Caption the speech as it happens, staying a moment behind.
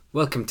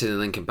Welcome to the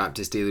Lincoln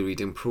Baptist Daily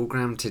Reading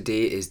Programme.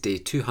 Today is day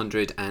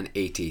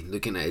 280,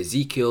 looking at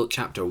Ezekiel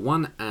chapter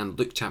 1 and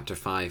Luke chapter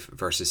 5,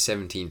 verses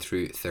 17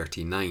 through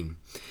 39.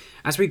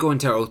 As we go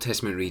into our Old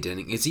Testament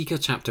reading, Ezekiel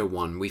chapter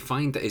 1, we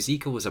find that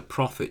Ezekiel was a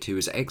prophet who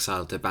was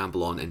exiled to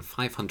Babylon in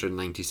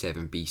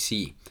 597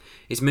 BC.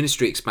 His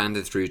ministry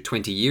expanded through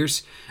 20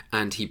 years,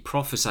 and he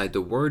prophesied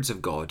the words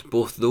of God,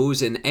 both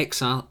those in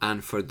exile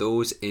and for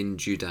those in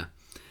Judah.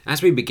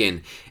 As we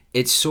begin,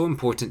 it's so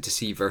important to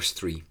see verse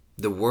 3.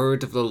 The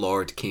word of the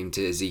Lord came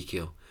to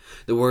Ezekiel.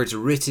 The words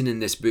written in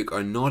this book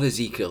are not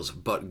Ezekiel's,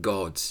 but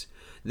God's.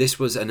 This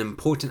was an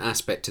important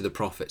aspect to the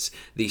prophets.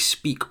 They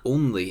speak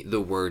only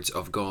the words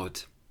of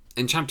God.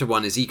 In chapter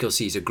 1, Ezekiel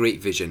sees a great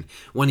vision,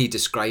 one he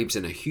describes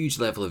in a huge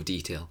level of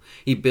detail.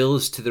 He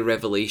builds to the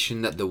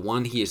revelation that the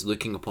one he is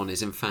looking upon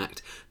is in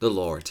fact the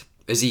Lord.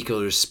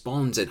 Ezekiel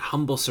responds in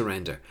humble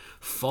surrender,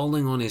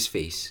 falling on his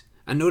face.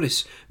 And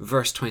notice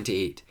verse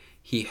 28,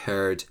 he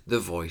heard the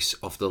voice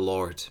of the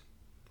Lord.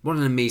 What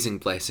an amazing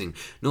blessing.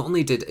 Not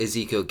only did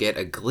Ezekiel get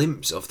a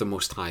glimpse of the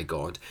Most High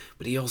God,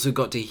 but he also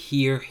got to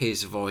hear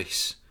his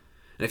voice.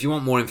 And if you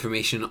want more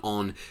information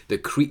on the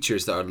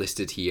creatures that are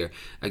listed here,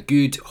 a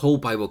good whole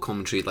Bible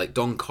commentary like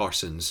Don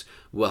Carson's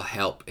will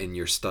help in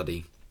your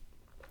study.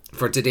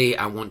 For today,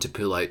 I want to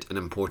pull out an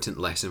important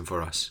lesson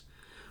for us.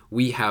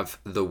 We have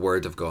the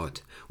Word of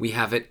God. We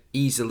have it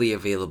easily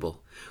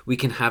available. We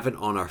can have it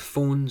on our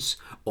phones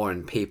or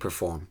in paper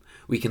form.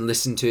 We can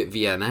listen to it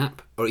via an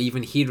app or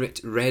even hear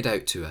it read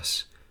out to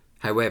us.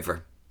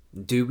 However,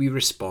 do we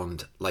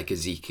respond like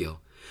Ezekiel?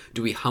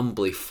 Do we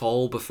humbly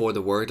fall before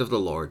the word of the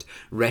Lord,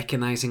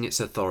 recognizing its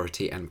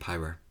authority and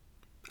power?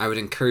 I would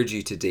encourage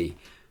you today,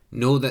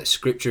 know that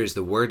Scripture is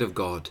the word of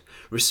God.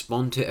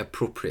 Respond to it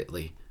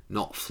appropriately,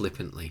 not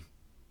flippantly.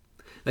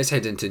 Let's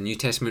head into New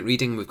Testament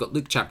reading. We've got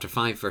Luke chapter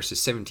 5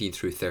 verses 17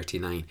 through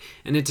 39.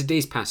 And in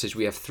today's passage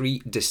we have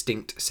three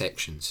distinct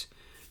sections.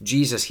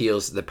 Jesus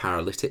heals the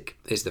paralytic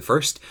is the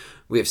first.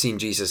 We have seen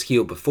Jesus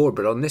heal before,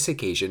 but on this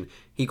occasion,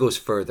 he goes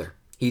further.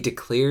 He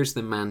declares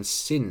the man's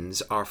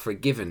sins are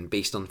forgiven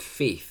based on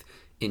faith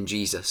in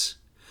Jesus.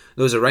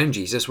 Those around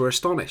Jesus were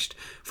astonished,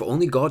 for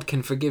only God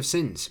can forgive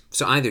sins.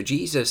 So either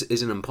Jesus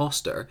is an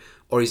impostor,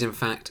 or he's in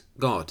fact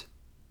God.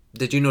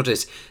 Did you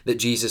notice that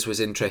Jesus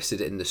was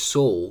interested in the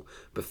soul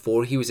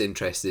before he was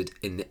interested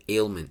in the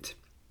ailment?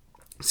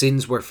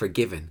 Sins were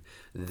forgiven,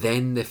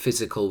 then the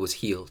physical was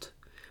healed.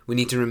 We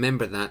need to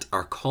remember that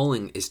our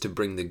calling is to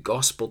bring the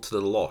gospel to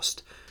the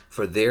lost,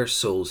 for their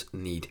souls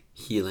need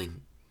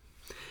healing.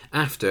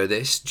 After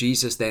this,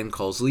 Jesus then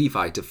calls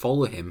Levi to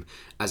follow him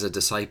as a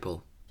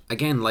disciple.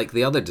 Again, like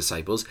the other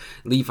disciples,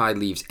 Levi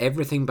leaves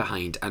everything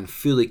behind and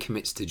fully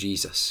commits to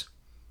Jesus.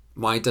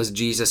 Why does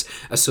Jesus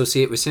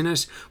associate with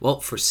sinners? Well,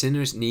 for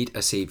sinners need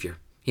a saviour.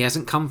 He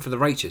hasn't come for the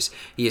righteous,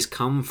 he has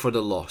come for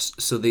the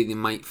lost, so that they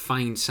might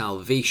find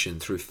salvation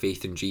through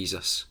faith in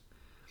Jesus.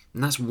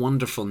 And that's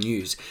wonderful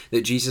news,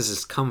 that Jesus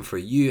has come for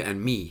you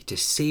and me to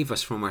save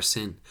us from our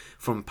sin,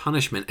 from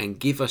punishment, and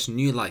give us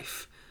new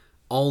life.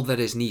 All that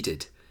is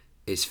needed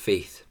is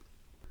faith.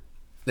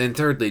 Then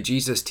thirdly,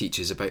 Jesus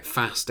teaches about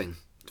fasting.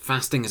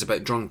 Fasting is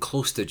about drawing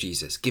close to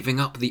Jesus, giving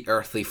up the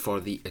earthly for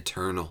the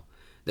eternal.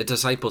 The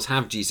disciples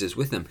have Jesus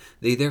with them.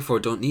 They therefore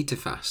don't need to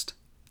fast.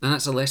 And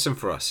that's a lesson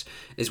for us,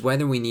 is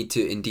whether we need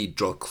to indeed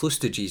draw close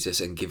to Jesus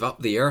and give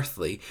up the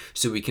earthly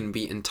so we can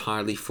be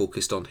entirely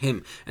focused on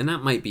him. And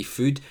that might be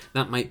food,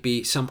 that might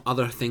be some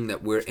other thing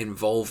that we're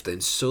involved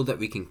in so that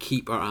we can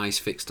keep our eyes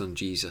fixed on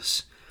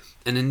Jesus.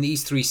 And in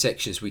these three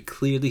sections we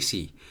clearly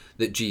see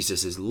that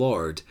Jesus is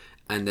Lord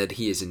and that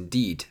he is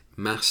indeed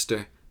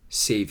Master,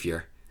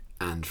 Saviour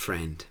and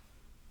Friend.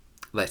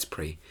 Let's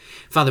pray.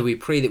 Father, we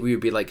pray that we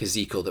would be like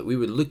Ezekiel, that we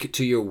would look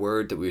to your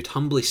word, that we would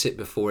humbly sit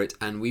before it,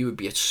 and we would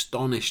be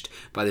astonished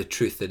by the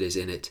truth that is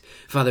in it.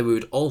 Father, we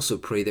would also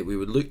pray that we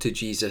would look to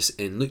Jesus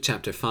in Luke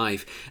chapter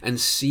 5 and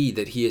see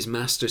that he is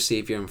Master,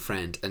 Saviour and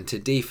Friend. And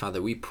today, Father,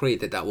 we pray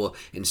that that will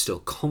instill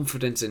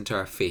confidence into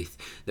our faith,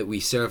 that we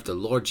serve the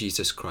Lord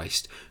Jesus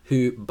Christ,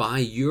 who by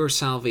your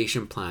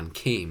salvation plan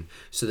came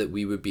so that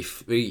we would be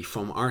free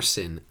from our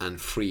sin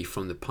and free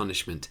from the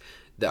punishment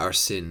that our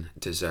sin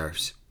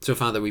deserves. So,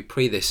 Father, we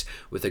pray this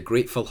with a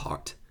grateful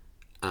heart.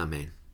 Amen.